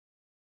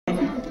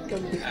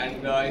and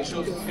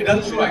it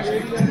doesn't show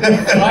actually,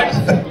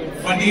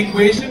 but the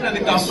equation and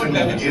the comfort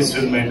level. This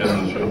film may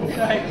doesn't show.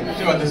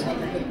 Sure, this one.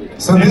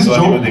 So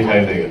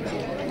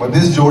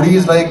this jodi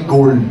is like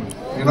gold.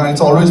 You know,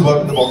 it's always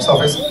worked in the box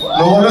office.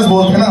 लोग always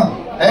बोलते हैं ना,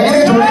 है कि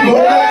नहीं जोड़ी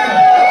gold है?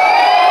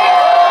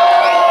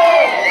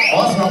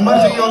 बस नंबर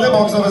चाहिए होते हैं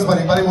box office पर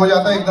एक बार हो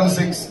जाता है एकदम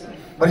 6.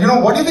 But you know,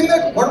 what do you think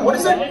that what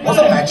is that? What's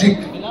the magic?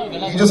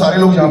 ये जो सारे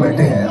लोग यहाँ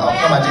बैठे हैं,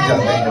 आपका magic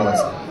जानते हैं क्या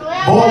वैसे?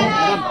 वो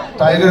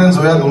टाइगर एंड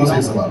जोया दोनों से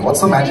एक सवाल.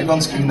 What's the magic on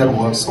screen that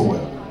works so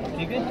well?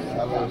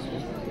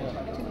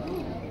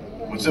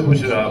 मुझसे पूछ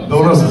रहे आप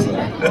दोनों से.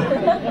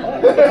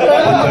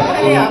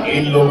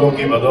 इन लोगों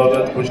की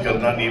बदौलत कुछ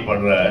करना नहीं पड़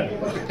रहा है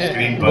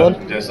स्क्रीन पर.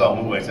 जैसा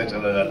हूँ वैसे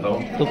चला जाता हूँ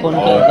और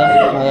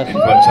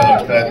इनको अच्छा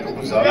लगता है तो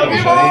कुछ ज्यादा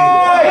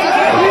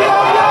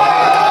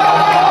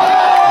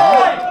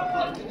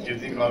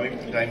जितनी कॉमिक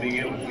टाइमिंग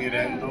है उतनी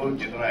रहने दो.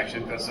 जितना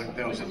एक्शन कर सकते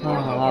हैं उसे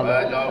थोड़ा सा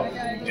बढ़ाया जाओ.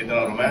 जितना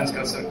रोमांस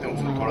कर सकते हैं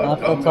उसे थोड़ा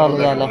कम.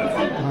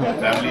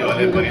 फैमिली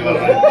वाले परिवार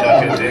वाले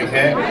जाके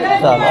देखें.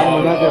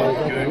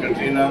 क्योंकि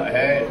कटरीना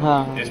है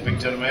इस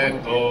पिक्चर में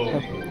तो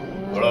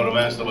थोड़ा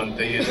रोमांस तो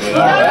बनते ही है.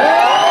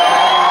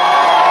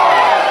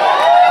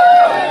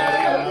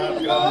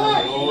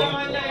 रोल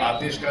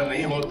आतिश का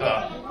नहीं होता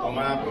तो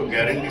मैं आपको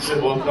गारंटी से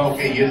बोलता हूँ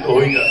कि ये तो हो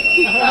ही जाता.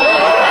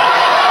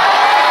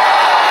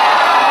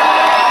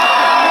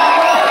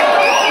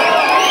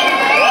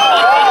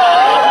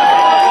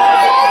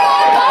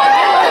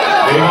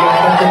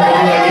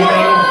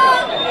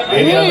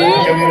 मेरी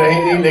आदत कभी रही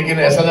नहीं, लेकिन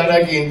ऐसा लग रहा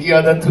है कि इनकी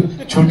आदत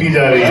छूटी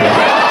जा रही है.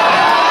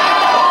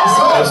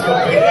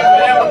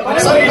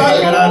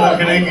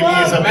 रखने के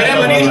लिए सब मैंने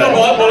मनीष को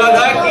बहुत बोला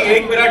था कि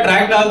एक मेरा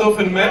ट्रैक डाल दो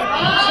फिल्म में.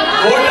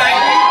 वो track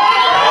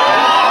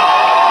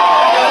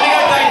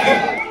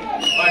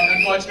but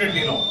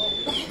unfortunately no.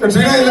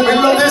 Katrina, in the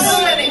middle of this,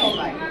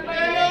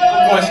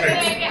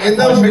 in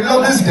the middle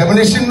of this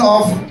demolition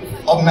of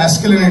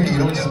masculinity, you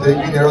know, which is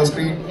being there on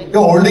screen,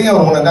 you're holding your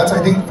own, and that's, I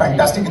think,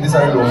 fantastic in this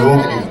लोगों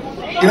के लिए.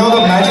 You know,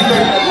 the magic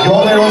that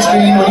you're there on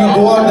screen, when you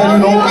go out there, you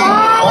know कि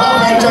बड़ा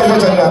franchise जो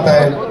चल जाता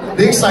है.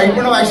 The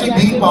excitement of actually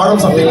being part of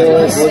something like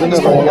this.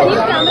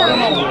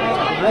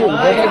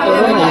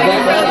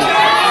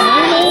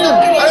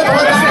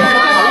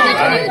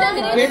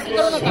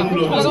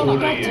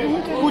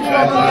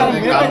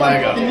 काम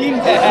आएगा.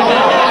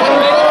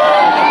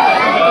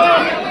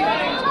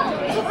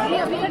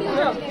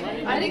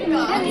 I think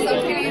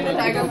the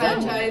Tiger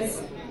franchise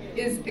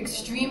is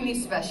extremely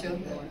special.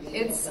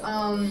 It's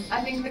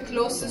I think the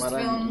closest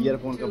film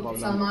to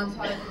Salman's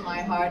heart to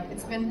my heart.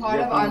 It's been part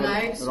of our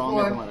lives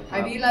for, I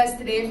realized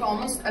today, for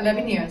almost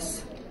 11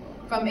 years.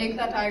 From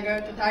Ekta Tiger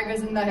to Tiger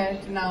Zinda Hai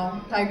to now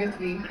Tiger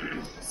 3.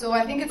 So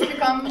I think it's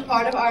become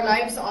part of our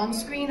lives on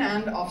screen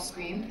and off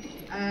screen.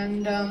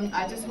 And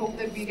I just hope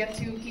that we get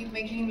to keep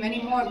making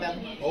many more of them.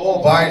 Oh,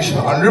 Baish,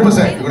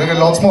 100%. You're gonna get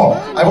lots more.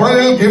 I brought a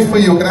little gift for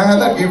you. Can I have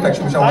that gift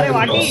actually, which I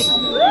want to toss?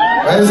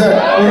 Where is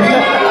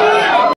that?